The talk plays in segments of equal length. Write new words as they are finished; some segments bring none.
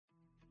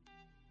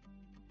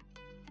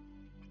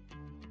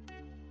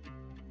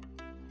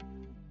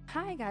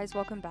Hi guys,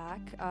 welcome back.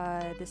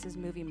 This is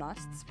Movie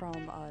Musts from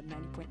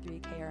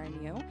 90.3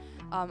 KRNU.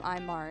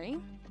 I'm Mari,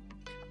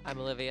 I'm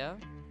Olivia.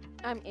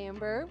 I'm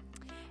Amber.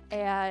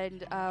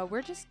 and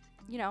we're just,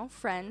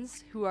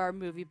 friends who are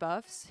movie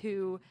buffs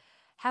who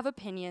have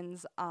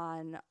opinions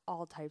on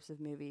all types of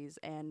movies,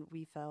 and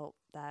we felt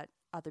that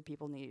other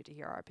people needed to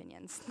hear our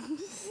opinions.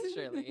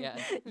 Surely, yeah.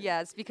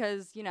 Yes,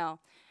 because,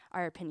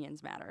 our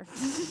opinions matter.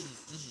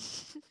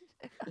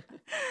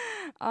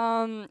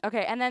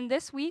 Okay, and then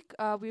this week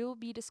we will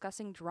be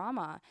discussing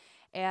drama.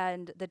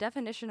 And the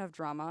definition of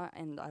drama,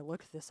 and I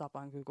looked this up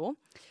on Google,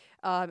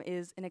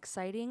 is an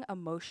exciting,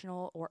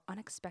 emotional, or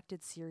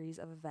unexpected series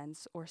of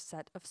events or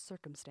set of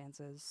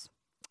circumstances.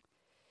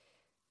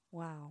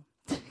 Wow.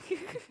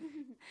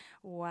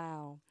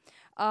 Wow.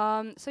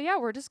 So yeah,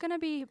 we're just gonna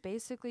be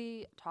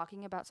basically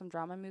talking about some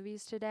drama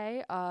movies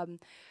today.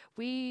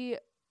 We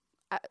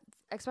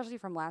especially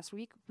from last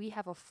week, we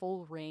have a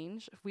full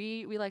range.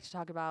 We like to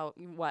talk about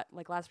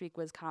like last week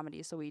was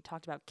comedy, so we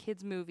talked about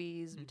kids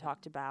movies. We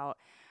talked about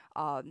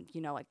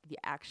like the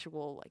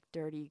actual like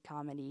dirty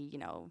comedy,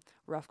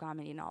 rough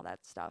comedy and all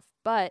that stuff.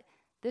 But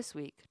this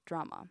week,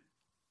 drama.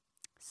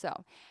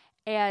 So,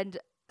 and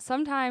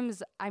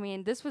sometimes,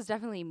 this was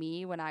definitely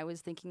me when I was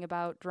thinking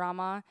about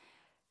drama.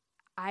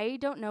 I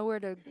don't know where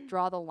to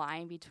draw the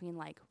line between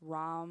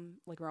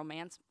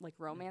romance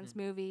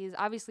movies.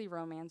 Obviously,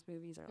 romance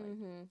movies are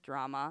like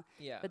drama,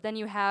 Yeah. but then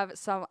you have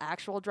some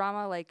actual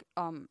drama. Like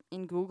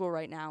in Google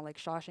right now, like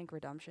Shawshank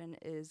Redemption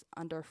is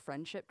under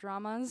friendship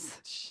dramas,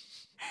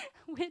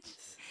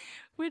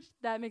 which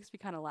that makes me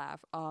kind of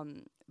laugh.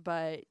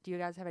 But do you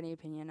guys have any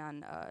opinion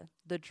on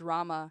the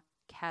drama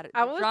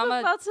category? I was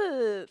about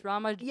to.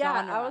 Drama Yeah,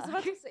 genre. I was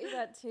about to say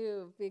that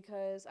too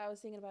because I was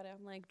thinking about it.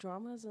 I'm like,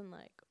 drama's in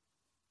like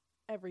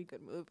every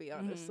good movie,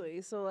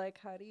 honestly. So like,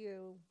 how do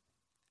you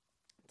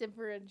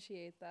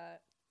differentiate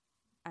that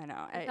I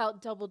know.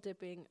 without double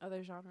dipping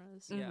other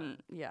genres? Yeah.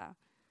 Yeah.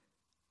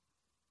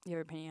 Your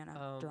opinion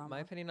on drama? My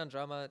opinion on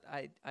drama,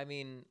 I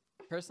mean,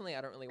 personally,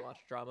 I don't really watch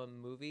drama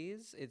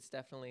movies. It's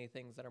definitely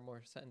things that are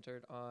more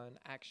centered on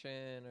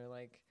action or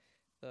like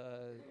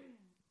the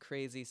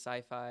crazy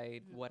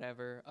sci-fi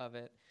whatever of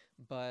it,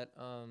 but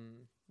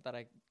that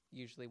I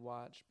usually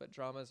watch. But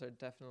dramas are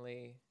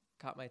definitely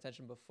caught my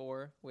attention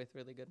before with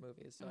really good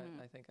movies, so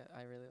I think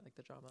I really like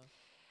the drama.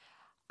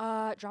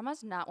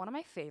 Drama's not one of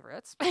my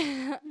favorites.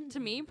 To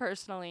me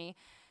personally,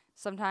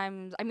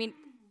 sometimes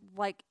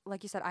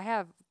like you said,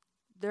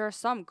 there are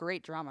some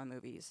great drama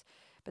movies,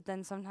 but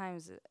then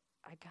sometimes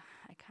I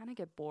kind of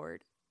get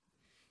bored,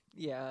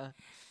 Yeah.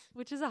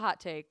 which is a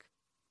hot take.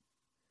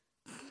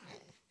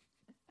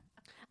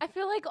 I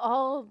feel like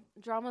all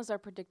dramas are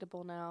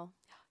predictable now.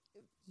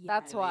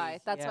 That's why.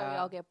 That's why we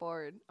Yeah. all get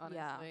bored,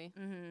 honestly.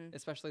 Yeah. Mm-hmm.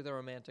 Especially the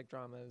romantic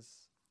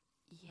dramas,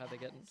 how they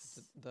get into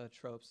Yes. the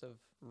tropes of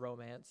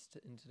romance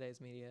in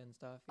today's media and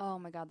stuff. Oh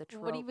my god, the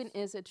tropes. What even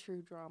is a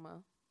true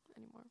drama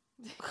anymore?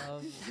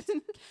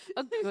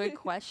 A good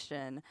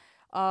question.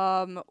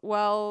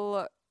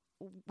 Well,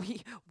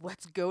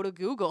 let's go to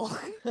Google.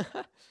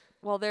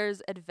 Well,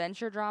 there's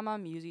adventure drama,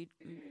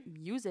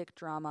 music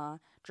drama,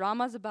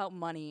 dramas about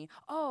money.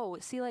 Oh,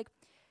 see, like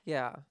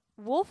Yeah.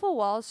 Wolf of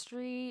Wall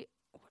Street.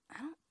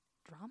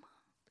 Drama.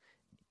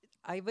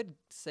 I would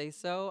say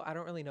so. I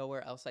don't really know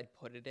where else I'd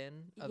put it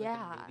in other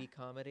Yeah. than movie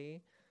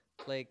comedy.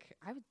 Like,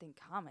 I would think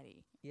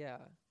comedy. yeah.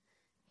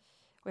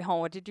 Wait, hold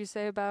on. What did you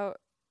say about?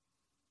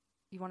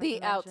 You wanted The to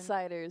mention?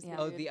 Outsiders. Yeah.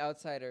 Oh, dude. The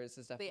Outsiders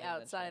is definitely The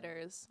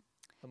Outsiders.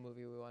 a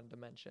movie we wanted to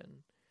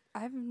mention.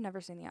 I've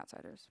never seen The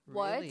Outsiders.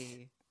 What?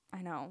 Really?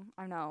 I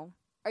know.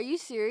 Are you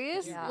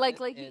serious? Yeah. Like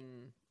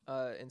in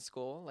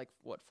school, like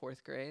what,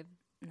 4th grade?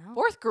 No.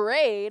 4th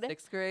grade?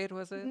 6th grade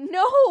was it?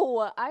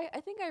 No,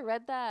 I think I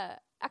read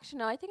that. Actually,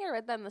 no, I think I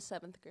read that in the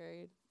 7th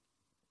grade.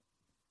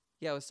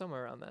 Yeah, it was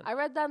somewhere around then. I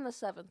read that in the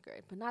 7th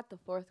grade, but not the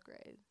 4th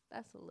grade.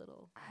 That's a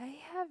little. I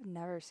have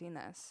never seen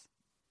this.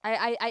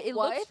 It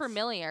looks What?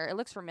 familiar. It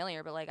looks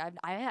familiar, but like I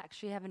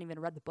actually haven't even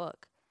read the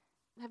book.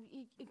 Have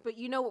you? But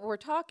you know what we're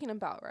talking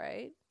about,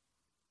 right?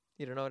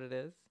 You don't know what it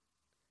is?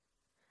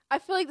 I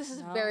feel like this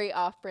is No. very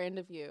off-brand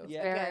of you.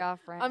 Yeah. Very Again,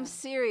 off brand. I'm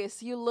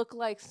serious. You look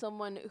like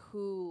someone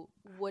who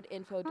would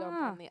info dump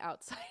Huh. on The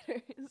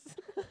Outsiders.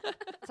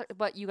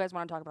 But you guys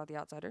want to talk about The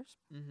Outsiders?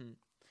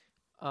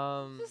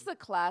 Mm-hmm. This is a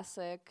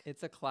classic.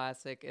 It's a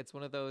classic. It's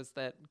one of those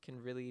that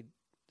can really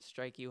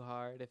strike you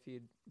hard if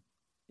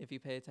you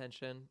pay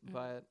attention,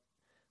 but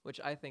which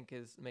I think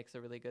makes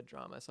a really good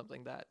drama,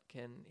 something that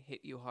can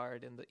hit you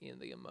hard in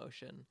the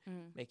emotion,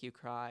 make you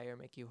cry or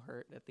make you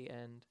hurt at the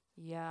end.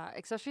 Yeah,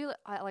 especially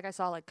like I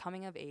saw like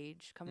coming of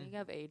age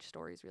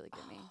stories really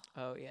get me.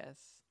 Oh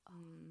yes.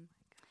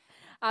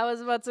 I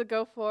was about to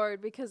go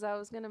forward because I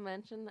was going to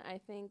mention, I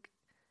think,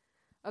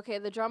 okay,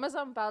 the dramas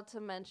I'm about to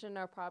mention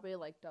are probably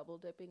like double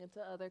dipping into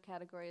other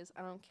categories.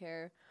 I don't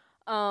care.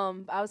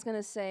 I was going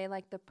to say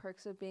like the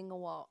Perks of Being a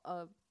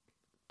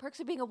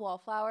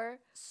Wallflower.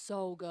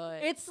 So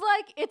good. It's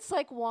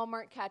like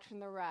Walmart catching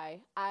the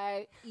rye.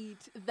 I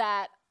eat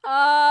that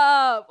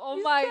up. up. Oh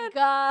You my said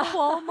god.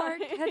 Walmart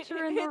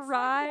Catcher in the It's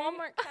Rye. Like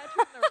Walmart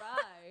Catcher in the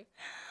Rye.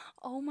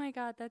 Oh my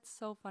god, that's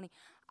so funny.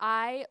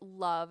 I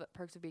love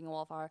Perks of Being a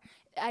Wallflower.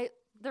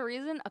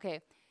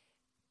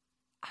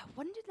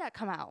 When did that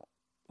come out?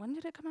 When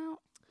did it come out?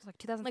 It was like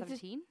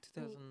 2017.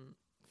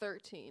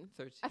 2013.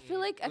 13. I feel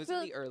like it was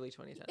in the early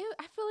 2010s.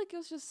 I feel like it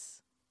was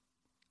just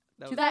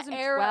That was- that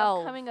era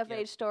of 2012. coming of Yep.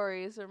 age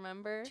stories.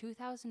 Remember?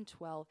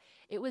 2012.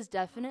 It was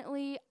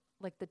definitely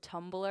like the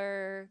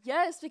Tumblr.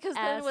 Yes, because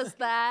then it As- was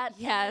that.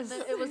 Yes.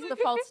 And then it was the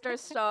Fault in Our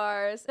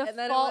Stars. The and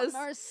then Fault it in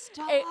was.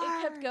 Our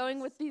It kept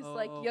going with these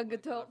like Oh young my God,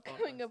 adult Fault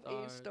in coming Our of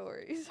age Stars.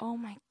 stories. Oh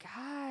my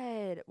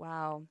god!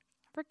 Wow,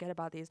 forget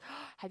about these.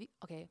 Have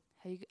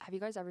you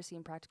guys ever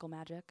seen Practical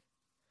Magic?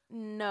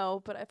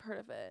 No, but I've heard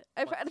of it.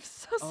 I'm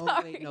so Oh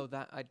sorry. wait, no,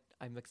 that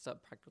I mixed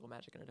up Practical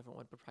Magic and a different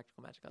one, but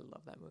Practical Magic, I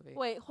love that movie.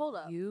 Wait, hold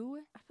up.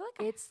 You? I feel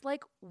like It's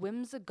like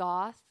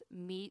Whimsigoth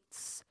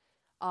meets,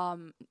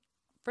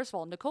 first of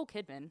all, Nicole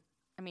Kidman.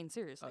 I mean,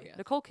 seriously, yeah.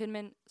 Nicole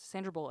Kidman,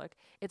 Sandra Bullock.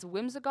 It's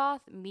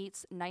Whimsigoth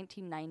meets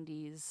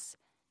 1990s,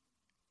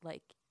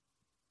 like,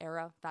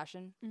 era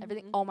fashion.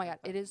 Everything. Mhm. Oh my god,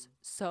 it is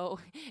so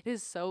it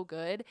is so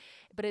good.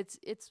 But it's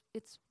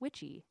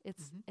witchy.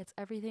 It's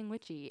everything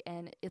witchy,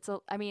 and it's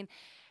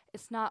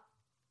not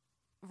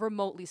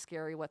remotely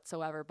scary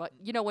whatsoever. But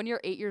you know, when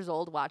you're 8 years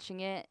old watching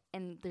it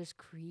and there's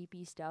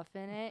creepy stuff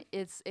in it,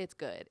 it's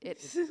good.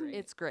 It's great.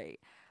 It's great.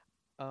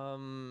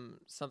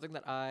 Something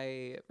that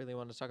I really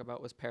wanted to talk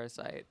about was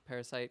Parasite.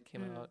 Parasite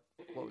came out,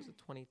 what was it,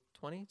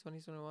 2020,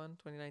 2021,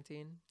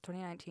 2019?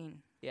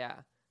 2019. Yeah,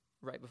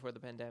 right before the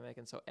pandemic,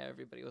 and so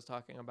everybody was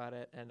talking about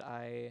it, and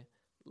I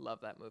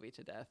love that movie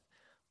to death.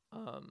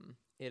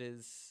 It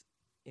is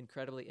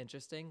incredibly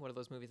interesting, one of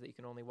those movies that you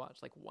can only watch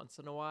like once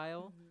in a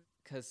while,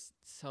 because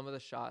some of the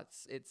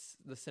shots, it's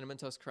the Cinnamon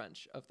Toast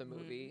Crunch of the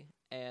movie,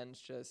 and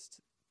just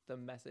the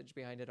message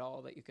behind it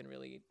all that you can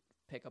really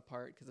pick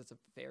apart, because it's a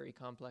very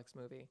complex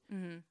movie.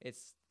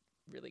 It's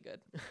really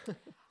good.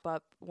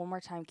 But one more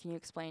time, can you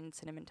explain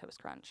Cinnamon Toast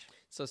Crunch?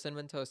 So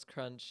Cinnamon Toast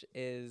Crunch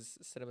is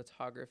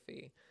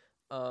cinematography.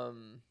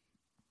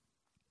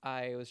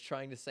 I was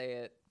trying to say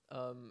it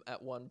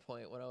at one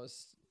point when I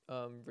was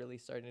really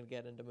starting to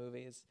get into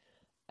movies,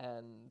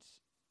 and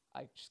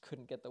I just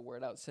couldn't get the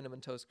word out.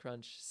 Cinnamon Toast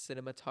Crunch,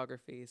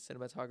 cinematography,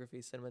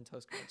 Cinnamon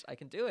Toast Crunch. I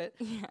can do it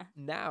Yeah.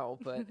 now,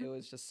 but it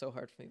was just so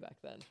hard for me back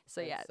then.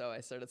 So And yeah. So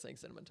I started saying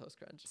Cinnamon Toast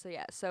Crunch.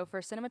 So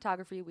for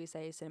cinematography, we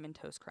say Cinnamon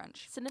Toast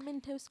Crunch.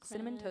 Cinnamon Toast Crunch.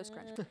 Cinnamon Toast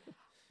Crunch.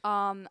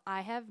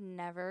 I have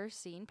never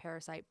seen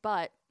Parasite,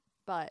 but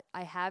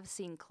I have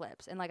seen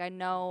clips, and like I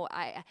know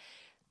I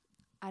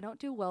don't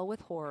do well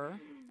with horror,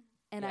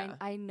 and Yeah.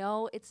 I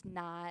know it's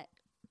not.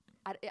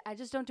 I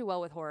just don't do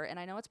well with horror, and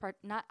I know it's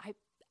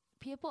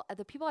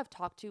the people I've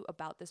talked to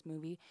about this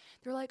movie,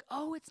 they're like,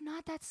 oh, it's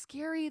not that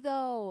scary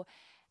though,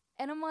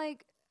 and I'm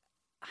like,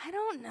 I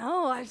don't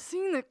know. I've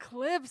seen the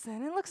clips,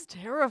 and it looks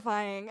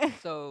terrifying.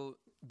 So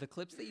the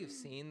clips that you've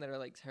seen that are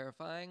like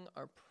terrifying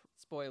are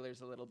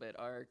spoilers a little bit,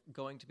 are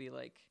going to be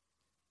like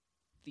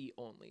the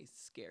only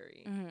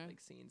scary like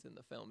scenes in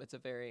the film.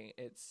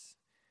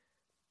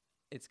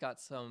 It's got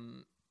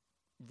some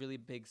really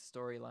big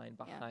storyline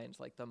behind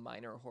like the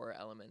minor horror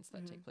elements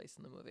that take place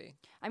in the movie.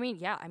 I mean,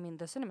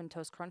 the Cinnamon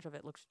Toast Crunch of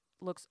it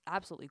looks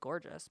absolutely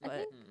gorgeous, but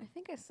I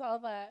think I saw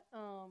that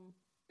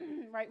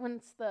right when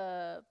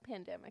the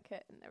pandemic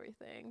hit and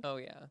everything. Oh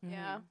yeah.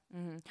 Yeah.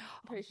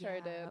 Pretty sure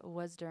I did. It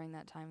was during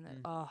that time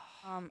that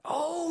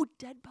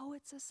Dead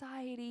Poet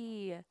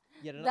Society.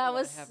 Yeah, That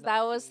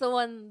was the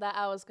one that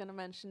I was gonna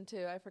mention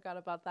too. I forgot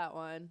about that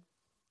one.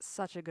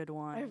 Such a good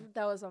one.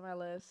 That was on my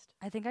list.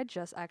 I think I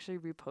just actually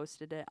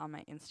reposted it on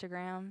my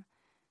Instagram.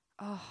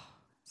 Oh,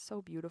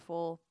 so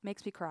beautiful.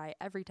 Makes me cry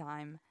every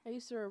time. I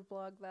used to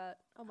blog that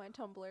on my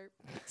Tumblr.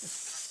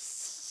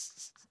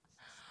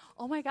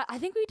 Oh my god, I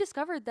think we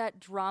discovered that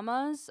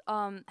dramas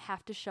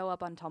have to show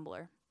up on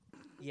Tumblr.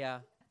 Yeah.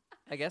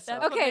 I guess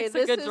That's so. what makes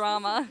a good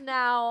drama.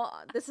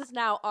 This is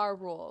now our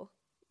rule.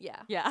 Yeah.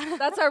 Yeah.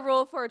 That's our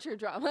rule for a true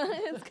drama.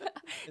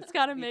 It's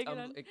gotta Be make it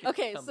Tumblr- on- gets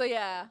Okay, so Tumblr.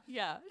 yeah.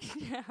 Yeah.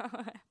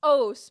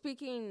 Oh,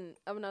 speaking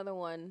of another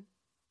one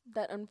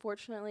that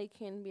unfortunately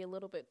can be a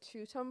little bit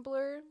too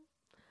Tumblr,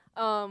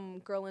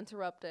 Girl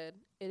Interrupted.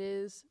 It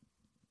is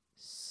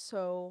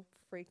so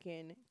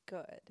freaking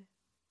good.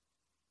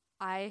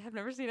 I have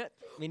never seen it.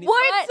 Me neither.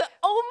 What?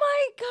 Oh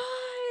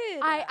my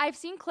god! I've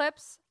seen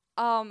clips.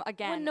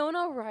 Again,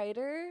 Winona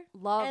Ryder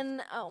love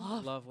and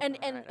Love and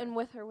Winona Ryder. and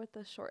with her with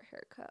the short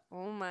haircut.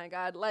 Oh my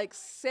god! Like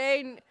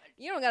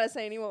you don't gotta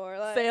say anymore.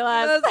 Like, Say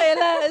less. Say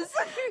less.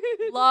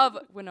 love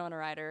Winona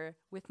Ryder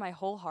with my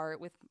whole heart,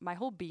 with my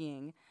whole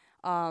being.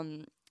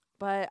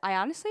 But I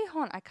honestly,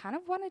 I kind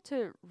of wanted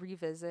to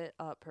revisit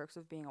Perks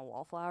of Being a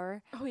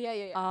Wallflower. Oh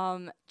yeah.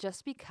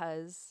 Just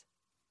because,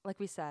 like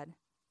we said,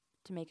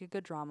 to make a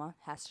good drama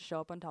has to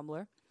show up on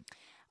Tumblr.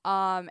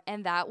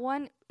 And that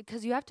one,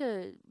 because you have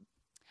to.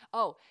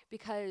 Oh,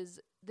 because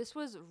this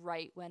was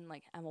right when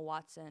like Emma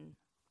Watson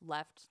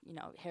left. You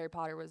know, Harry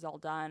Potter was all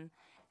done.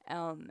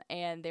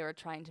 And they were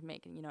trying to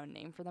make a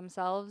name for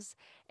themselves,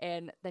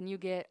 and then you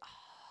get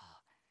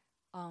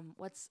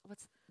what's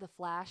the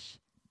Flash?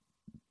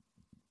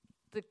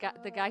 The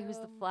guy who's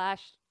the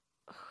Flash.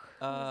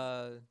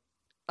 Uh,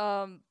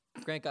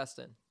 Grant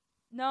Gustin.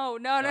 No.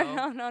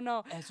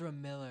 Ezra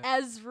Miller.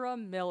 Ezra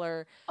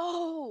Miller.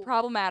 Oh,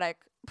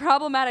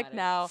 Problematic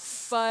now,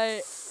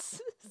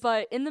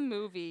 but in the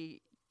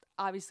movie,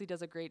 obviously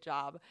does a great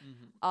job.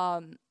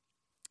 Mm-hmm.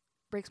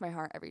 Breaks my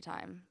heart every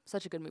time.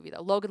 Such a good movie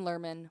though. Logan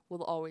Lerman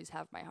will always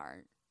have my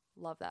heart.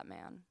 Love that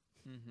man.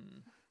 Mm-hmm.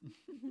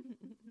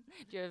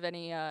 Do you have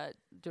any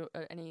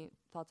any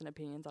thoughts and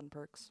opinions on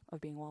Perks of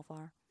Being a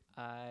Wallflower?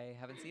 I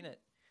haven't seen it.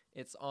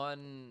 It's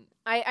on.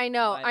 I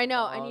know. my I need to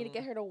long-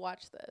 get her to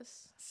watch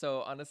this.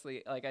 So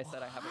honestly, like I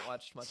said, I haven't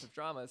watched much of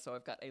dramas, so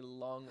I've got a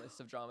long list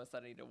of dramas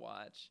that I need to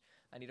watch.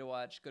 I need to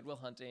watch Good Will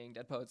Hunting,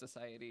 Dead Poet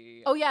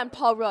Society. Oh yeah, and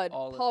Paul Rudd.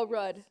 all of Paul these.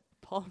 Rudd.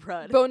 Paul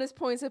Rudd. Bonus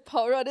points if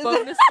Paul Rudd is in it.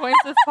 Bonus points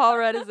if Paul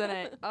Rudd is in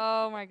it.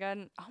 Oh my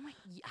god.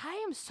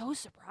 I am so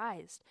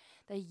surprised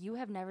that you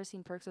have never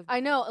seen Perks of I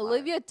Being a know Wallflower.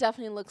 Olivia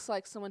definitely looks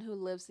like someone who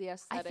lives the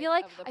aesthetic. feel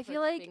like- of the I Perks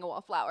feel of like- Being a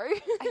Wallflower.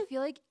 I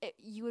feel like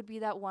you would be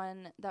that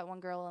one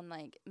girl in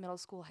like middle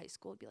school, high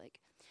school would be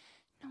like,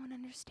 no one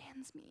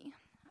understands me.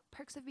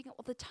 Perks of Being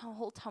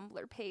whole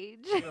Tumblr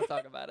page. We don't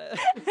talk about it.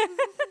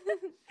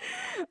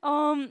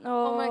 Oh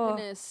my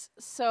goodness.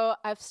 So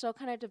I've still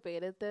kind of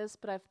debated this,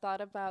 but I've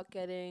thought about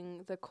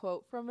getting the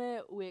quote from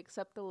it, "We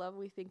accept the love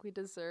we think we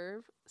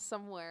deserve,"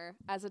 somewhere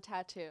as a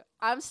tattoo.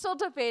 I'm still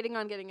debating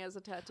on getting it as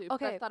a tattoo. But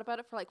Okay. I've thought about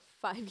it for like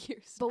 5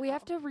 years. But we now.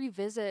 have to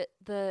revisit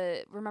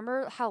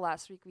remember how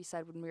last week we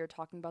said when we were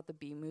talking about the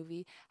B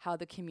movie, how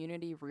the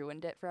community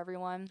ruined it for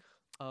everyone?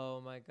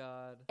 Oh my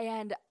god.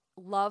 And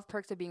love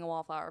Perks of Being a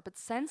Wallflower. But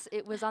since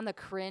it was on the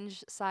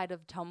cringe side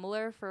of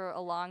Tumblr for a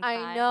long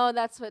time. I know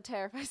that's what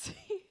terrifies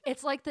me.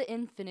 It's like the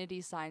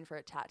infinity sign for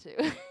a tattoo.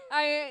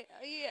 Yeah.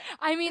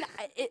 I mean,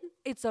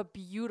 it's a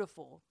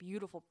beautiful,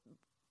 beautiful,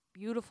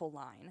 beautiful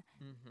line.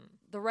 Mm-hmm.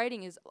 The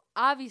writing is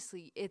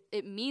obviously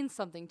it means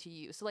something to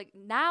you. So like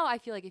now I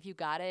feel like if you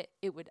got it,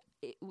 it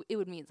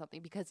would mean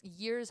something because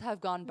years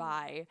have gone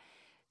by.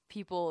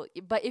 People,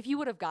 but if you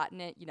would have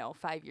gotten it,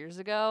 5 years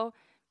ago,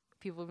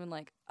 people would have been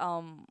like,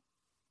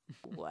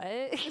 what?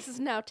 This is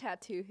now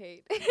tattoo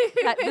hate.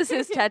 This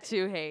is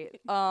tattoo hate.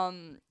 Oh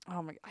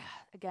my god.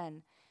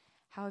 Again,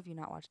 how have you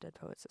not watched Dead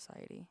Poet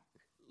Society?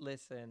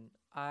 Listen,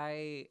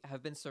 I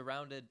have been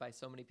surrounded by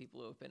so many people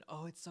who have been,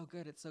 oh, it's so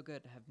good,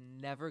 have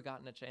never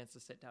gotten a chance to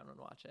sit down and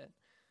watch it.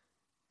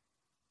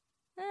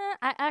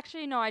 I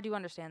actually no, I do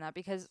understand that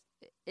because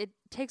it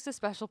takes a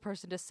special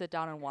person to sit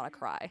down and want to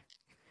cry.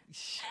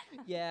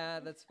 Yeah,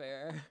 that's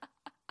fair.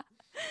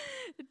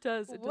 It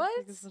does. It What?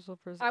 does take a special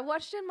person. I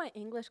watched it in my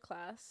English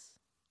class.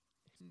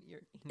 Your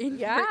In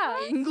Yeah.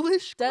 your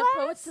English Dead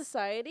class? Poet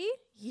Society?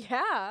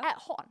 Yeah.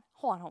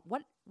 Hold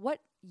on. What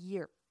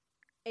year?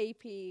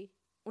 AP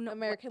Oh, no,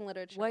 American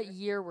Literature. What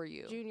year were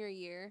you? Junior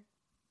year.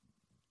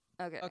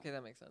 Okay. Okay,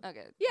 that makes sense.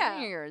 Okay. Yeah.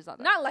 Junior year is not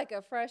that. Not like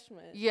a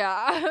freshman.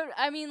 Yeah.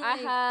 I mean, I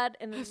like, had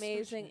an That's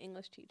amazing freshman.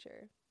 English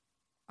teacher.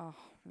 oh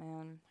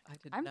man. I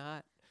did I'm-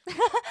 not.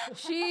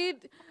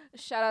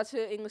 Shout out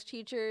to English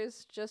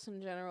teachers, just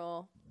in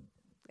general.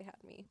 They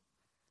had me.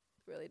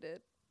 Really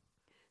did.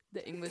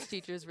 The English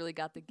teachers really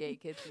got the gay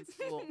kids in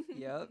school.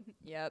 Yep.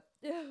 Yep.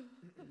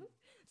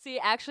 See,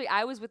 actually,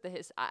 I was with the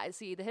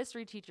the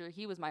history teacher.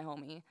 He was my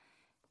homie.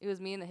 It was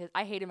me and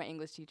I hated my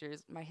English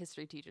teachers. My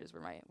history teachers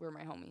were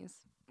my homies.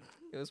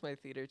 It was my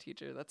theater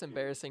teacher. That's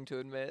embarrassing to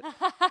admit.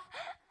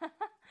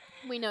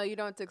 We know you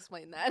don't have to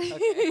explain that.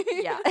 Okay.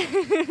 Yeah.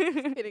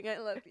 Just kidding, I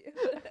love you.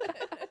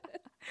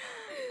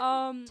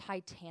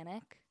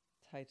 Titanic.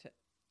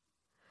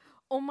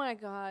 Oh my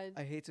god.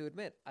 I hate to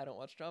admit, I don't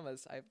watch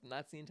dramas. I've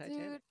not seen Titanic.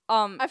 Dude,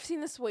 I've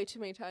seen this way too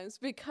many times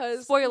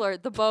because Spoiler: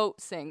 the boat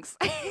sinks.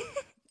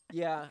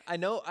 Yeah, I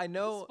know.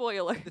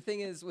 Spoiler. The thing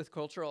is, with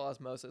cultural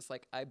osmosis,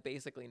 like I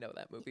basically know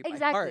that movie by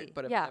Exactly, heart,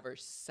 but I've yeah. never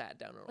sat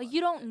down and Like watched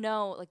you don't it.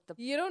 know like the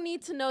you don't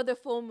need to know the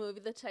full movie,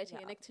 the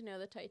Titanic, to know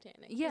the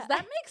Titanic. Yeah. Does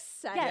that makes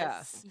sense?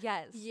 yes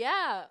yes.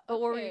 Yeah. But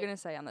what were you okay. gonna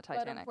say on the But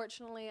Titanic?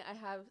 unfortunately, I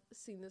have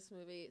seen this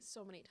movie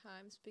so many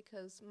times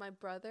because my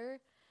brother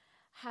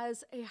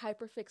has a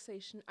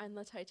hyperfixation on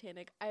the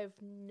Titanic. I have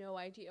no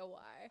idea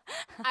why.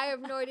 I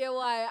have no idea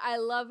why. I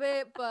love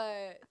it,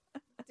 but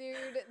dude,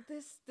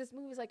 this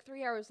movie is like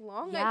 3 hours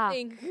long, Yeah. I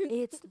think.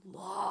 It's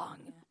long.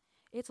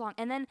 It's long.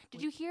 And then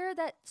did you hear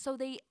that? So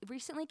they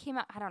recently came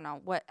out. I don't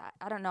know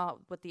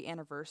what the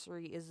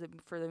anniversary is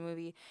for the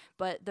movie,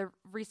 but the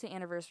recent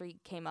anniversary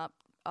came up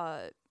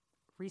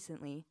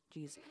recently.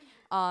 Jeez.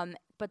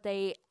 But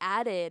they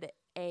added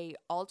a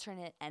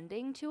alternate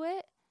ending to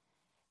it.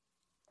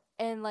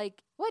 And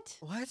like what?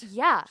 What?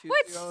 Yeah. Choose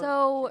What? your own-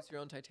 So choose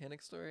your own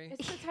Titanic story.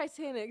 It's the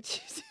Titanic.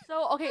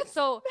 so okay.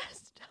 So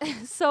Messed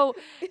up. so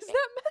Is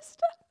that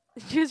messed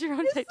up? choose your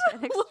own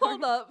Titanic story.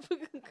 Hold up.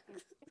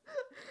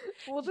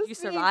 We'll Did you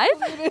just be survive?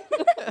 included.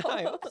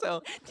 I hope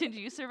so. Did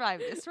you survive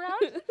this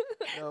round?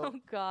 No. Oh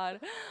God.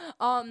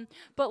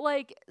 But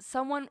like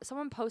someone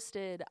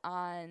posted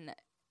on,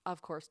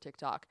 of course,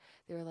 TikTok.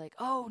 They were like,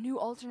 "Oh, new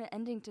alternate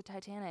ending to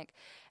Titanic,"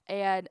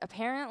 and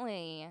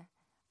apparently,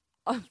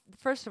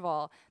 First of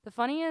all, the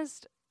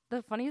funniest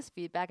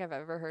feedback I've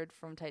ever heard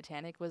from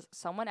Titanic was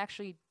someone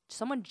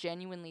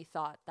genuinely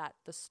thought that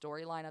the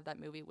storyline of that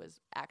movie was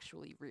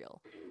actually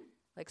real.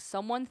 Like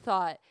someone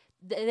thought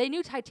they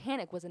knew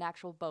Titanic was an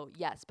actual boat,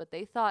 yes, but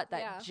they thought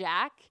that Yeah.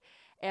 Jack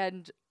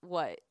and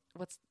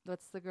what's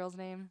the girl's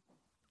name?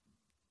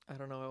 I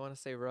don't know. I want to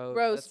say Rose.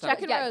 Rose. That's how-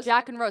 Jack and Yeah, Rose.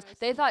 Jack and Rose.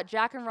 They thought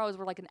Jack and Rose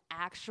were like an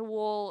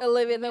actual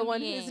Olivia, the human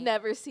one who's being.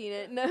 never seen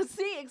it. No,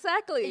 see,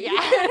 exactly.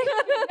 Yeah.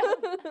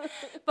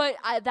 But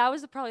that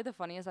was probably the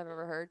funniest I've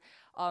ever heard.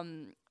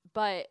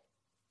 But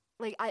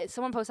like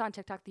someone posted on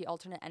TikTok the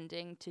alternate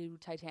ending to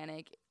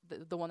Titanic,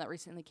 the one that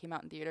recently came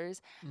out in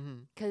theaters.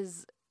 Mhm.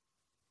 Because,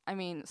 I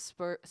mean,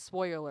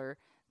 spoiler,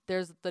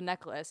 there's the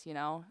necklace. You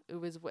know, it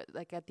was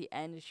like at the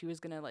end she was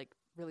gonna like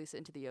release it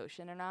into the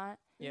ocean or not.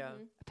 Yeah.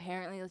 Mhm.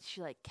 Apparently, like,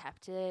 she like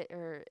kept it,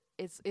 or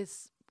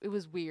it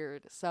was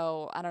weird.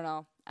 So I don't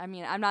know. I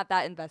mean, I'm not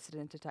that invested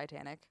into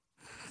Titanic.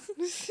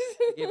 They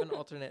gave an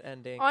alternate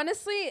ending.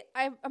 Honestly,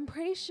 I'm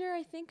pretty sure.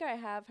 I think I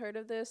have heard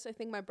of this. I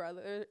think my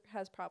brother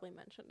has probably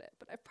mentioned it,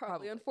 but I've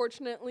probably Probably.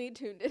 unfortunately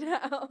tuned it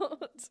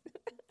out.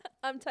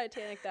 I'm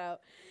Titanic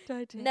out.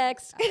 Titanic.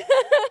 Next.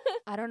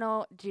 I don't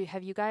know.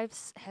 Have you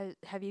guys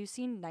have you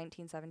seen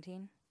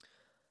 1917?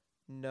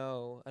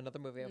 No, another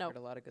movie I've No. heard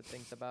a lot of good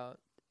things about.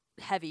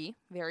 Heavy,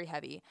 very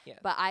heavy. Yeah.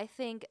 But I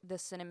think the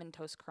cinnamon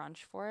toast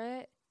crunch for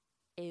it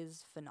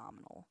is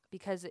phenomenal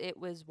because it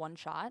was one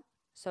shot,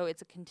 so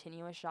it's a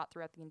continuous shot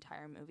throughout the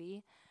entire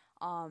movie.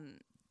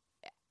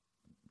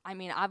 I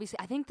mean, obviously,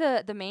 I think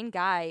the main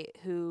guy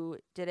who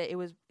did it, it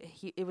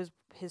was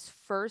his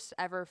first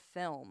ever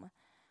film.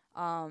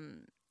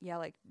 Yeah,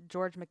 like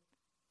George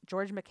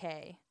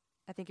McKay.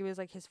 I think it was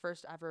like his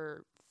first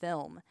ever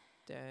film.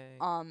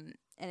 Dang.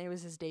 And it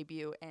was his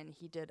debut, and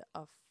he did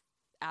a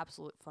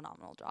absolute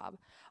phenomenal job.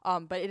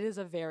 But it is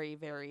a very,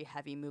 very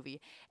heavy movie,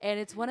 and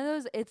it's one of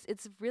those.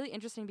 It's really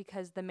interesting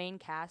because the main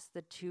cast,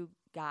 the two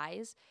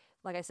guys,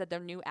 like I said, they're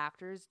new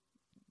actors.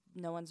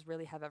 No one's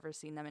really have ever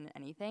seen them in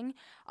anything.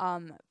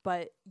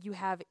 But you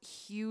have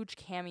huge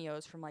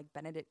cameos from like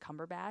Benedict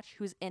Cumberbatch,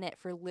 who's in it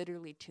for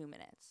literally 2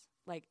 minutes.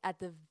 Like I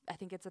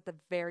think it's at the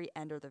very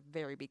end or the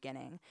very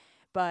beginning.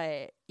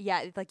 But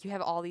yeah, it's like you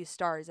have all these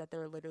stars that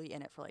they're literally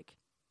in it for like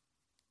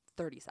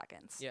 30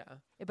 seconds. Yeah.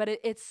 But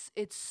it's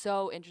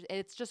so interesting.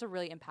 It's just a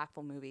really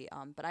impactful movie.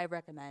 But I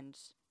recommend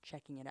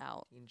checking it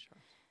out. Teen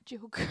Shark.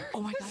 Joker.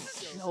 Oh my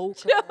god,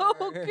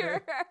 Joker.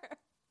 Joker.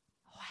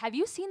 Have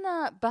you seen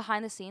the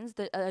behind the scenes?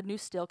 A new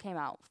still came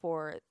out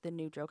for the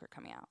new Joker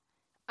coming out.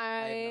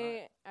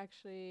 I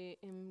actually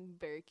am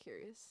very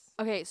curious.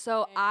 Okay,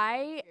 so Very I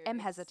am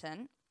curious.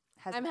 hesitant.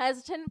 I'm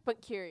hesitant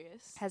but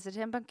curious.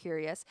 Hesitant but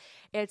curious.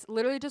 It's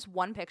literally just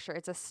one picture.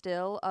 It's a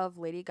still of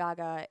Lady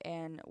Gaga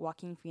and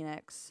Joaquin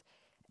Phoenix,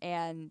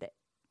 and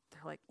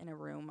they're like in a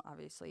room,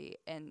 obviously.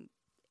 And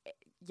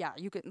yeah,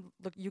 you can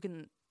look. You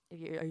can.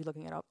 Are you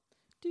looking it up?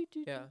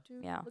 Yeah.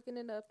 Yeah. Looking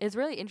it up. It's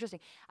really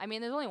interesting. I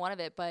mean, there's only one of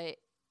it, but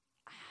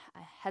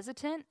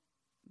hesitant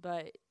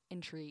but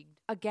intrigued.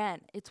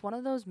 Again, it's one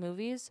of those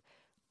movies.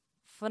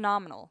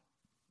 Phenomenal.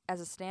 As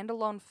a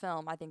standalone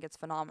film, I think it's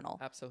phenomenal.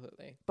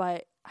 Absolutely.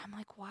 But I'm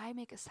like, why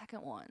make a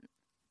second one?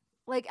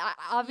 Like,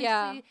 obviously,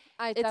 Yeah,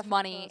 I it's definitely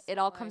money. feel the It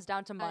all same comes way.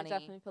 down to money. I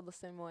definitely feel the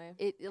same way.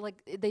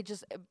 They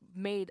just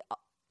made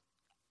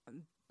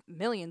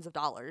millions of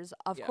dollars.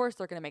 Of Yeah. course,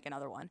 they're gonna make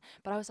another one.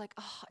 But I was like,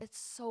 oh, it's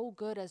so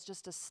good as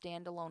just a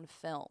standalone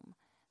film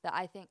that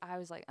I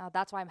was like, oh,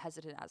 that's why I'm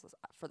hesitant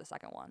for the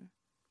second one.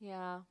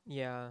 Yeah,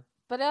 Yeah.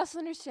 but I also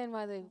understand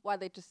why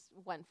they just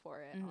went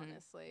for it. Mhm.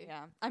 Honestly,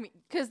 Yeah, I mean,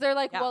 because they're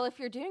like, Yeah. well, if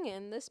you're doing it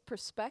in this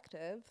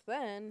perspective,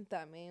 then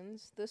that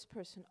means this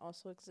person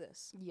also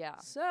exists. yeah.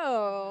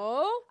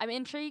 So I'm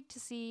intrigued to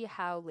see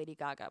how Lady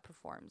Gaga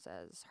performs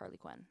as Harley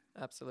Quinn.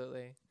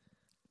 Absolutely.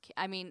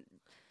 I mean,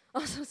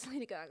 also it's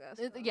Lady Gaga.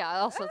 so- yeah,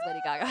 also it's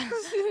Lady Gaga.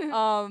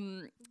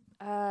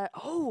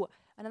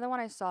 Another one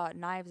I saw,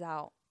 Knives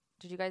Out.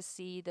 Did you guys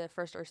see the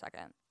first or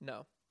second?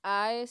 No.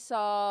 I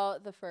saw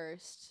the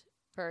first.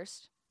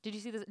 First. Did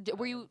you see this?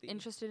 Were you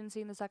interested in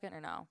seeing the second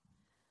or no?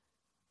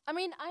 I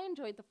mean, I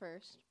enjoyed the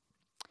first.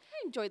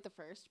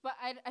 But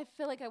I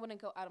feel like I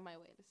wouldn't go out of my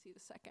way to see the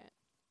second.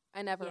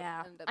 I never.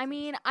 Yeah. ended up I seeing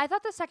mean, the I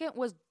thought the second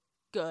was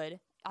good.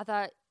 I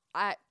thought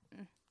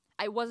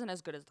I wasn't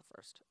as good as the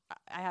first.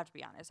 I have to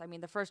be honest. I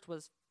mean, the first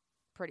was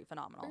pretty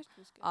phenomenal. first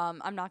was good.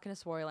 I'm not going to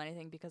spoil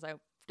anything because I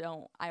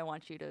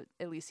want you to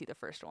at least see the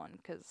first one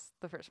because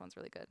the first one's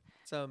really good.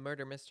 It's a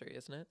murder mystery,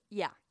 isn't it?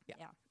 Yeah.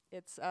 Yeah.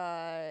 It's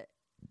I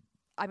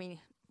mean,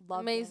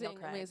 love Daniel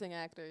Craig. amazing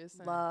actors.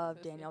 Love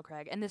So Daniel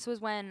Craig. And this was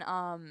when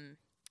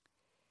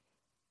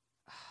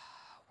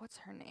what's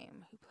her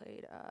name? Who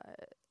played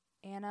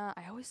Anna?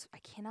 I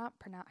cannot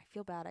pronounce. I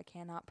feel bad. I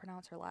cannot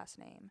pronounce her last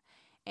name.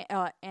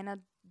 Anna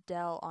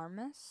Del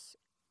Armas.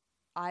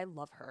 I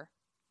love her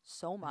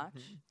so much.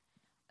 Mhm.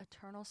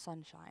 Eternal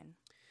Sunshine.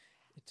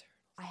 Eternal.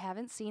 I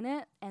haven't seen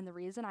it, and the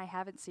reason I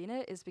haven't seen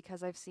it is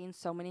because I've seen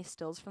so many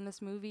stills from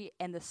this movie,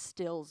 and the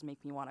stills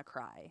make me want to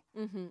cry.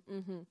 Mm-hmm.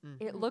 Mm-hmm. Mhm.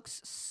 It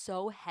looks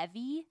so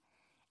heavy,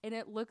 and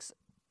it looks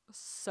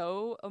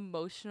so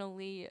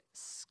emotionally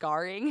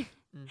scarring.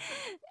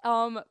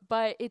 Mm.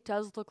 But it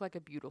does look like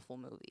a beautiful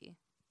movie.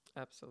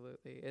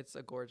 Absolutely. It's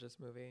a gorgeous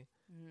movie.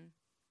 Mm-hmm.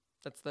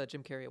 That's the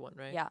Jim Carrey one,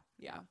 right? Yeah.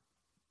 Yeah.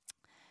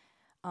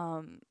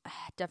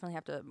 Definitely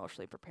have to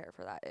emotionally prepare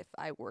for that if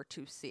I were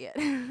to see it.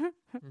 Mhm.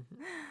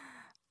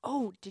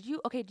 Oh, did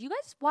you? Okay, do you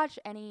guys watch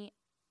any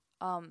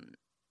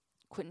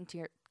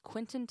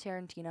Quentin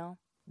Tarantino?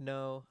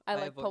 No. I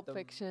like avoid Pulp them.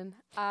 Fiction.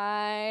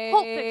 I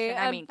mean,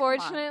 come on.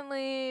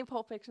 Unfortunately,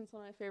 Pulp Fiction's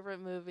one of my favorite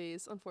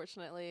movies.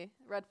 Unfortunately,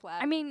 Red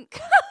Flag. I mean,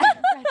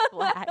 Red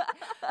Flag.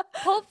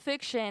 Pulp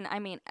Fiction. I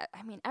mean,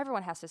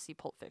 everyone has to see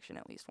Pulp Fiction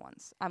at least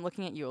once. I'm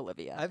looking at you,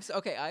 Olivia. I've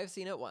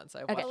seen it once.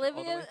 I've Okay. watched it all the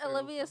way Olivia through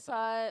Olivia one time.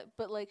 saw it,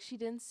 but like she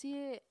didn't see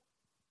it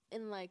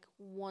in like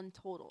one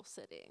total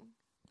sitting.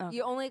 Okay.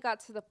 You only got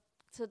to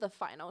the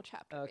final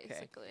chapter, Okay,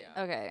 basically.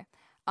 yeah. Okay.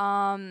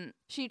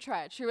 She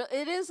tried.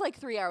 It is like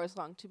 3 hours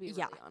long, to be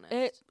Yeah. really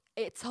honest.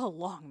 It's a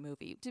long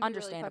movie. To be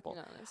Understandable.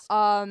 Really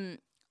fucking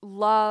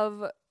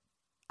honest.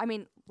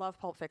 Love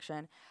Pulp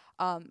Fiction.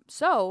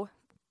 So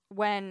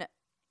when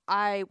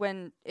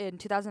in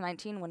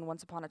 2019 when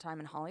Once Upon a Time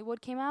in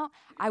Hollywood came out,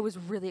 I was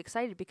really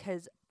excited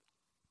because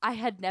I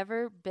had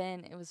never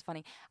been, it was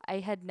funny, I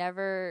had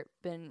never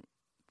been,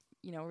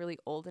 really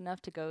old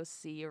enough to go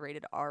see a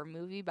rated R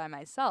movie by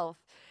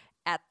myself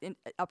up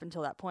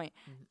until that point.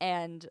 Mhm.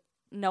 And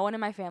no one in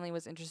my family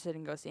was interested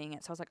in go seeing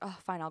it. So I was like, oh,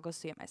 fine, I'll go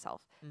see it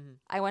myself. Mhm.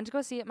 I went to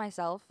go see it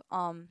myself.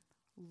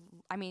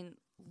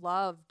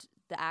 Loved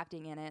the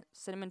acting in it.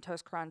 Cinnamon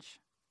Toast Crunch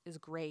is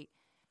great.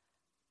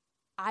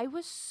 I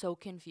was so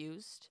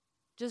confused,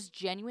 just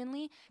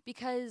genuinely,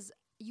 because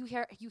you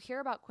hear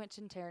about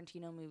Quentin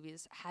Tarantino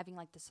movies having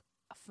like this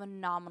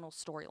phenomenal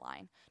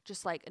storyline,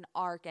 just like an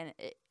arc, and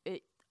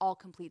it all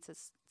completes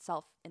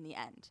itself in the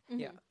end. Mhm.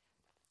 Yeah.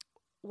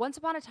 Once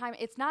Upon a Time,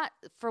 it's not,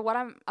 for what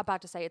I'm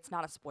about to say, it's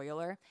not a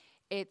spoiler.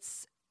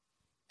 It's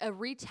a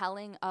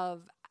retelling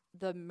of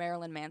the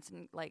Marilyn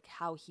Manson, like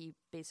how he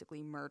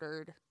basically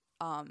murdered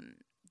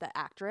the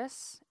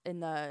actress in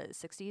the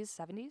 60s,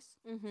 70s,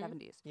 Mhm.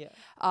 70s. Yeah.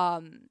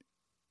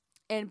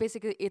 And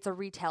basically it's a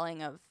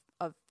retelling of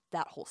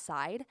that whole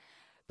side.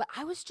 But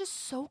I was just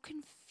so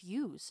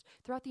confused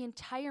throughout the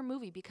entire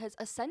movie because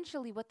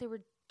essentially what they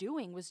were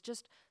doing was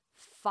just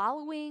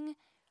following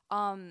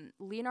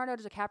Leonardo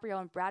DiCaprio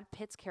and Brad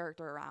Pitt's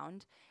character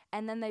around,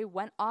 and then they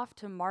went off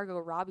to Margot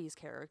Robbie's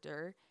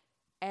character,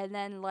 and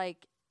then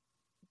like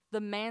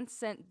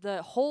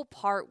the whole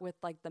part with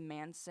like the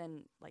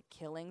Manson like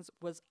killings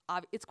was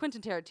it's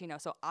Quentin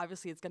Tarantino, so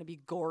obviously it's gonna be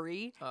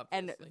gory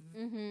and Obviously.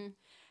 Mhm.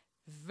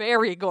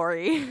 very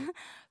gory.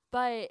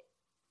 But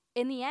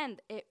in the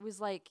end, it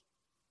was like,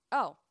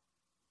 oh,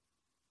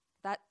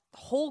 that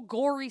whole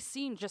gory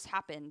scene just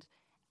happened,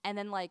 and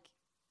then like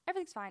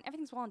everything's fine,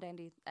 everything's well and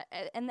dandy,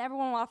 and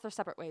everyone went off their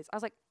separate ways. I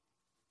was like,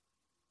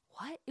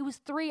 what? It was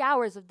 3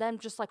 hours of them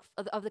just like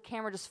of the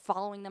camera just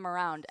following them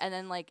around, and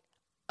then like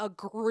a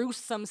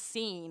gruesome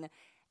scene,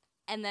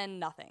 and then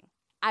nothing.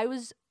 I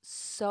was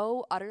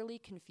so utterly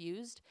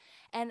confused,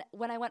 and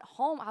when I went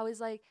home, I was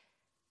like,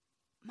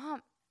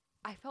 Mom,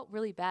 I felt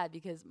really bad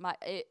because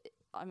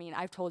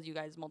I've told you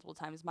guys multiple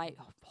times, my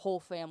whole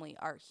family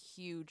are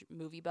huge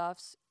movie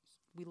buffs.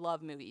 We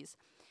love movies.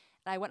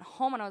 And I went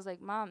home and I was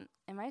like, Mom,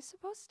 am I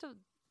supposed to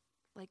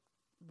like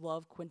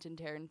love Quentin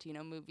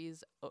Tarantino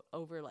movies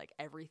over like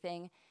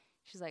everything?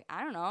 She's like,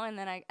 I don't know. And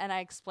then I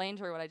explained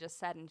to her what I just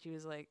said, and she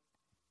was like,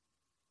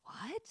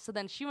 what? So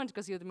then she went to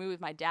go see the movie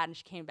with my dad, and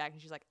she came back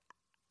and she's like,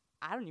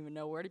 I don't even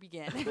know where to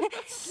begin.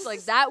 She's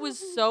like, that was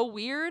so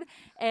weird,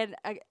 and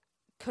I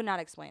could not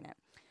explain it.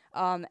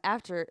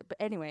 After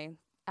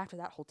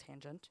that whole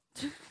tangent.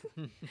 I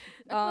feel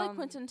like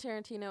Quentin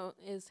Tarantino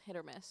is hit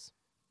or miss.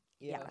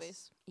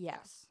 Yes.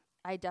 Yes.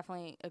 I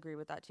definitely agree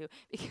with that too.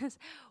 Because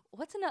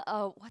what's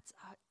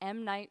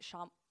M. Night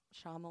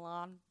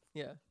Shyamalan?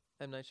 Yeah.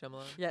 M. Night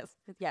Shyamalan.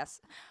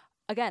 Yes.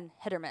 Again,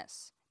 hit or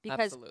miss. Because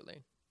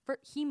Absolutely.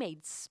 he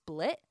made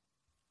Split,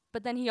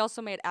 but then he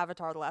also made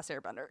Avatar: The Last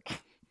Airbender.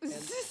 And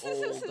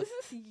old.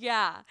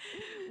 Yeah.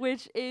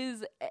 Which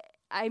is,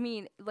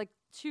 like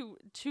two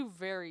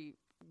very,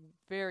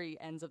 very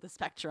ends of the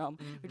spectrum,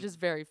 which is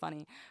very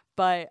funny.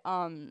 But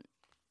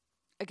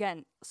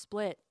again,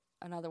 Split,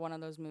 another one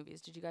of those movies.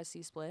 Did you guys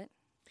see Split?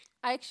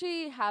 I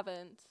actually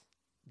haven't.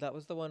 That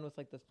was the one with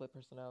like the split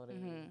personality.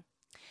 Mm-hmm.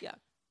 Yeah.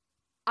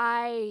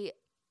 I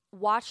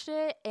watched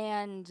it,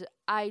 and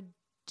I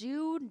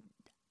don't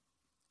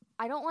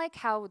like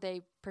how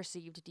they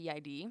perceived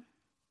DID.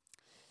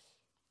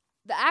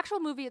 The actual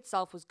movie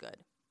itself was good,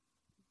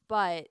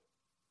 but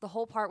the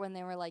whole part when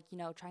they were like,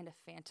 trying to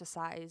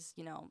fantasize,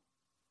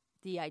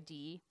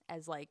 DID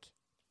as like,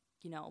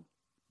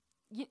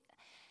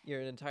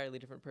 You're an entirely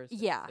different person.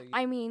 yeah, so you I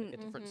have, mean, like, a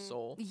different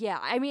soul. yeah,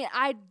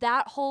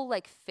 that whole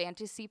like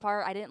fantasy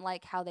part, I didn't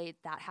like how that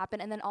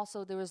happened. And then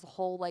also there was the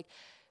whole like,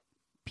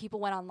 people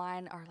went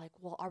online are like,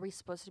 well, are we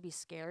supposed to be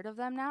scared of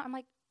them now? I'm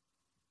like,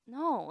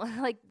 no.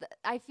 Like,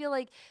 I feel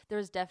like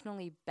there's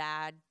definitely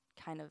bad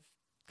kind of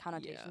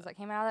connotations that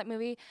came out of that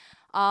movie.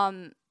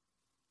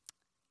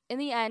 in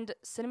the end,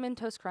 Cinnamon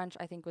Toast Crunch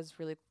I think was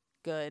really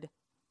good,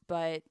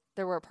 but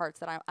there were parts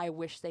that I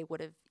wish they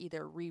would have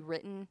either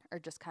rewritten or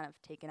just kind of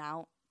taken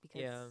out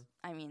because Yeah.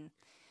 I mean,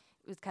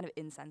 it was kind of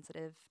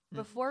insensitive. Mm.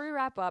 Before we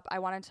wrap up, I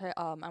wanted to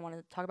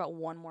talk about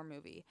one more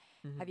movie.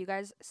 Mhm. Have you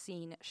guys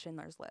seen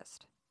Schindler's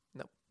List?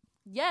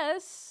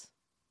 Yes.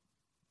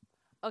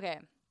 Okay.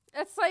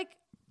 It's like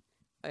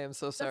I am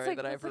so sorry like-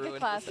 that I've that's like a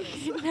ruined classic.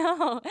 this.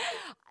 No.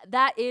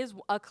 That is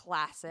a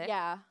classic.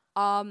 yeah.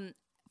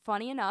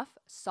 Funny enough,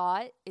 saw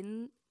it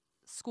in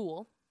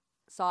school.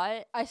 Saw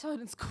it. I saw it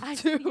in school I-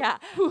 too. yeah.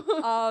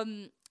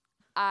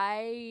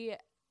 I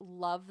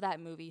love that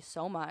movie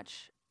so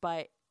much,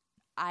 but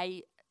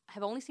I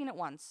have only seen it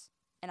once,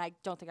 and I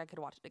don't think I could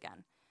watch it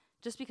again.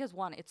 Just because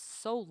one, it's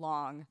so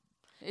long.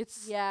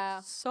 It's Yeah.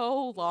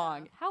 so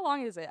long. How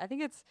long is it? I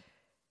think it's.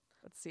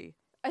 Let's see.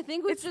 I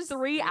think we've It's just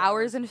 3 3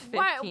 hours and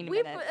Why- 15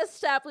 we've minutes.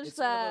 established It's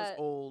one of that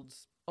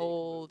those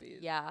old movies.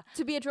 Yeah.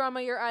 to be a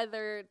drama, you're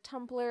either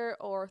Tumblr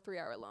or 3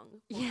 hour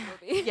long Yeah.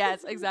 movie.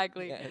 Yes,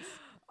 exactly. Yes.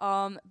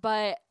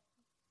 But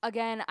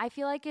again, I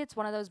feel like it's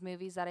one of those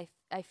movies that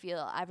I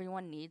feel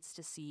everyone needs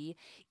to see.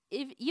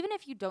 Even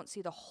if you don't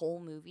see the whole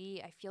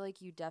movie, I feel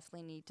like you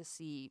definitely need to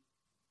see,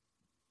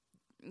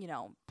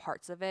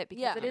 parts of it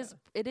because Yeah.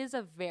 it is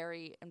a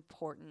very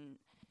important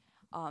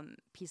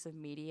piece of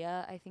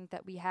media I think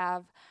that we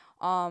have.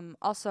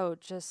 Also,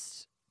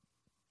 just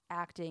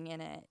acting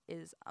in it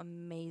is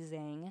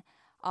amazing.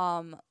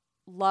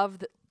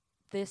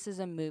 This is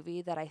a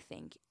movie that I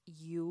think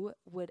you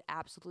would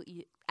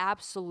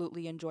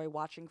absolutely enjoy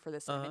watching for the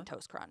Cinnamon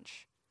Toast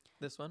Crunch.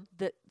 This one?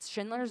 The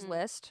Schindler's Mhm.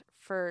 List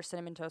for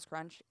Cinnamon Toast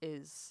Crunch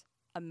is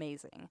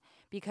amazing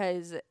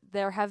because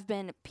there have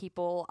been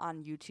people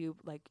on YouTube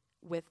like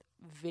with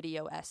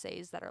video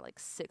essays that are like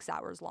 6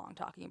 hours long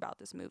talking about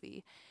this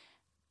movie.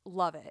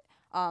 Love it.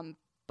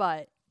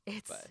 But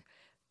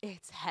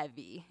it's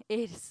heavy.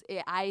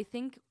 I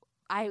think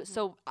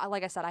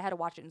like I said, I had to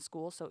watch it in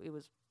school, so it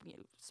was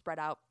spread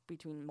out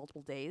between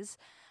multiple days.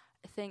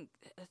 Thank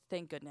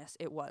goodness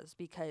it was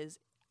because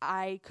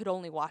I could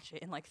only watch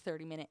it in like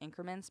 30-minute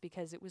increments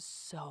because it was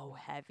so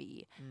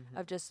heavy Mhm.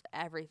 of just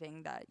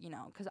everything that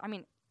because I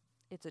mean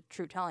it's a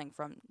true telling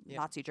from Yeah.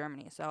 Nazi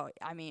Germany. So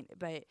I mean,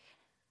 but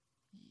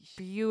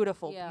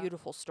beautiful Yeah.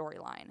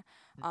 storyline.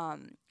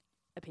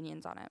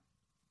 Opinions on it?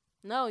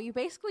 No, you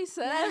basically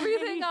said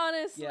everything,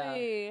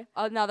 honestly.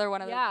 Another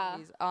one of Yeah.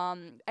 those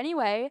movies.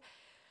 Anyway,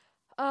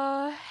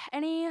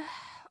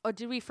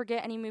 did we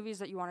forget any movies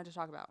that you wanted to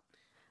talk about?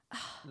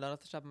 Not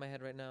off the top of my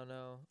head right now,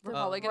 no. We're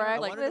probably gonna, I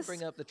like, wanted to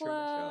bring up the Truman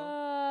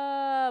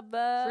Show.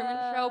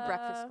 Truman Show,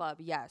 Breakfast Club.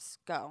 Yes,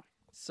 go.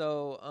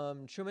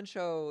 So, Truman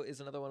Show is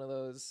another one of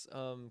those,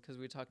 because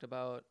we talked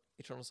about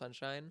Eternal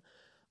Sunshine.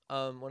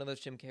 One of those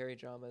Jim Carrey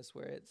dramas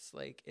where it's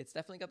like, it's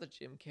definitely got the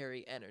Jim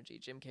Carrey energy.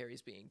 Jim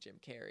Carrey's being Jim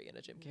Carrey in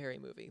a Jim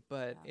Carrey movie,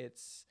 but Yeah.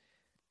 it's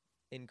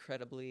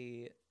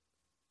incredibly,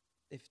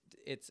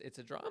 it's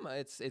a drama.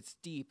 It's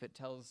deep. It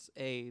tells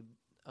a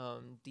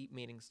deep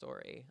meaning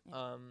story.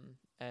 Yeah.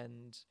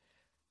 And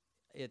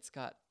it's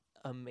got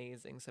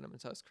amazing Cinnamon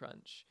Toast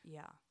Crunch.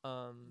 Yeah.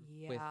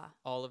 With Yeah.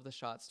 all of the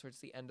shots towards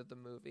the end of the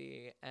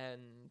movie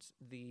and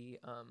the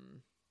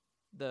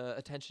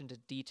attention to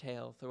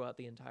detail throughout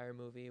the entire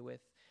movie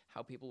with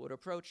how people would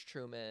approach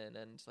Truman,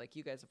 and like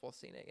you guys have both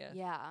seen it, yeah?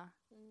 Yeah.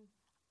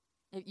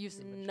 You've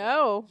seen it.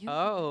 No. You-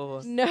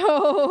 Oh,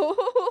 No.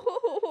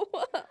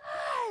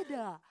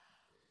 God.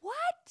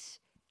 What?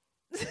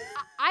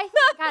 I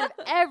think out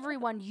of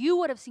everyone, you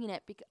would have seen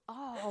it because.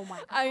 Oh my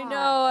god. I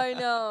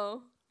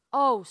know.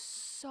 Oh,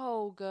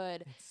 so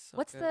good. it's so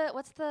What's good.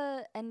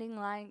 the ending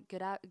line?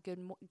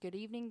 Good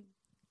evening,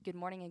 good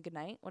morning, and good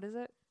night. What is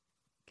it?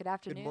 Good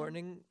afternoon.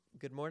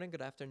 Good morning,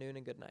 good afternoon,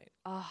 and good night.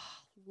 Oh,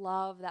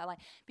 love that line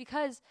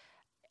because,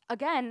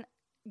 again,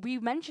 we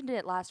mentioned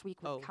it last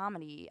week with Oh.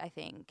 comedy. I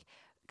think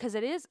because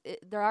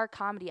there are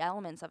comedy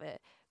elements of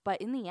it,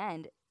 but in the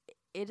end,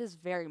 it is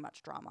very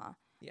much drama.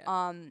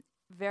 Yeah.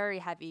 Very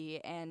heavy,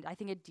 and I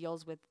think it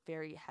deals with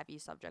very heavy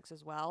subjects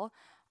as well.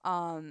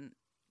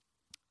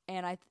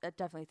 And I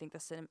definitely think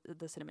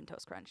the Cinnamon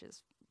Toast Crunch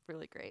is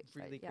really great.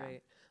 but Really yeah.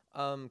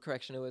 great.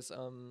 Correction, it was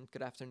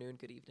good afternoon,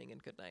 good evening,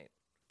 and good night.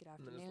 Good And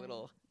then afternoon. this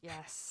little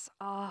Yes.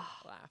 Oh,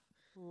 laugh.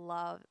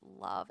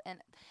 love, and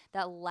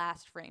that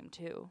last frame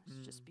too is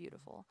just Mm.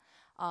 beautiful.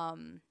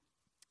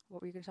 What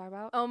were you gonna talk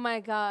about? Oh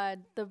my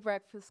God, The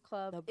Breakfast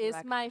Club The is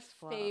my Breakfast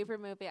Club. favorite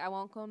movie. I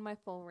won't go on my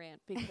full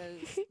rant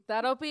because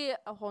that'll be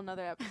a whole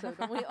nother episode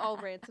when we all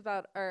rant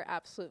about our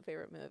absolute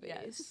favorite movies.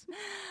 Yes. If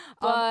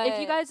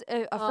you But- guys,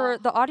 for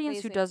the audience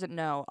who amazing. doesn't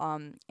know,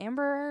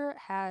 Amber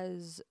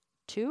has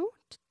two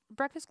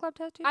Breakfast Club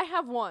tattoos. I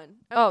have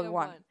one. I Oh, only have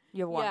one.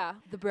 You have one. Yeah.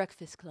 The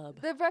Breakfast Club.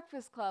 The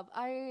Breakfast Club.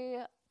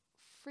 I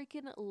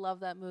freaking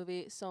love that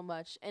movie so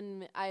much.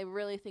 And I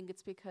really think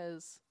it's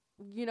because,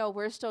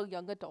 we're still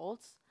young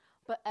adults.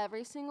 But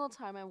every single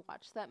time I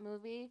watch that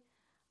movie,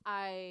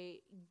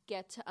 I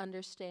get to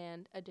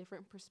understand a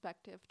different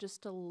perspective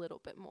just a little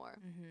bit more.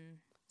 Mm-hmm.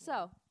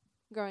 So,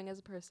 growing as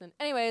a person.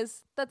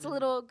 Anyways, that's a Mhm.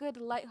 little good,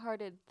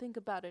 lighthearted, think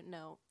about it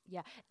note.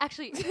 Yeah,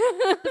 actually,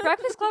 The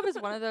Breakfast Club is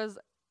one of those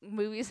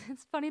movies.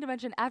 It's funny to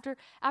mention after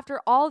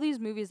all these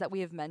movies that we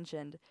have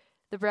mentioned,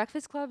 The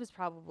Breakfast Club is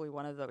probably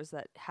one of those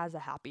that has a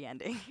happy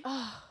ending.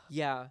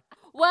 Yeah.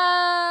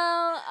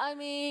 Well, I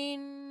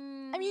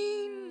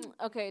mean,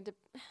 okay.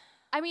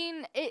 I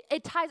mean,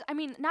 it ties. I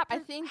mean, not. I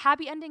think-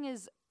 happy ending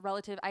is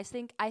relative. I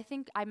think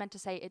I meant to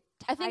say it.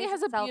 I think it ties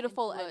has a itself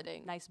beautiful into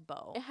ending. nice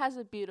bow. It has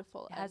a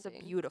beautiful It has a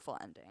ending. beautiful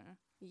ending.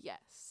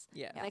 Yes.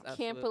 Yes. And I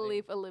can't absolutely.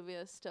 believe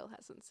Olivia still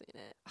hasn't seen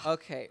it.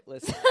 Okay,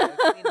 listen. I've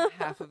seen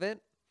half of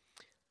it,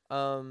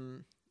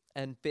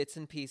 and bits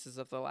and pieces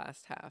of the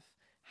last half.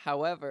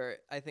 However,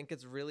 I think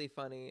it's really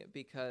funny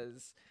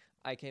because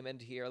I came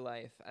into your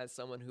life as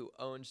someone who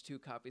owned 2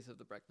 copies of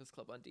The Breakfast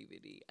Club on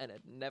DVD and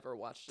had never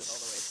watched it all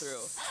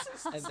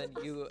the way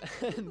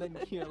through. and then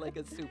you're like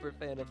a super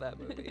fan of that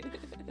movie.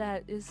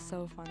 That is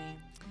so funny.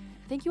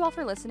 Thank you all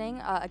for listening.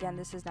 Again,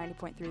 this is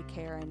 90.3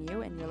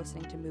 KRNU, and you're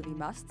listening to Movie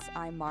Musts.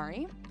 I'm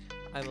Mari.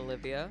 I'm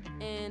Olivia.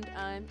 And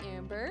I'm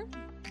Amber.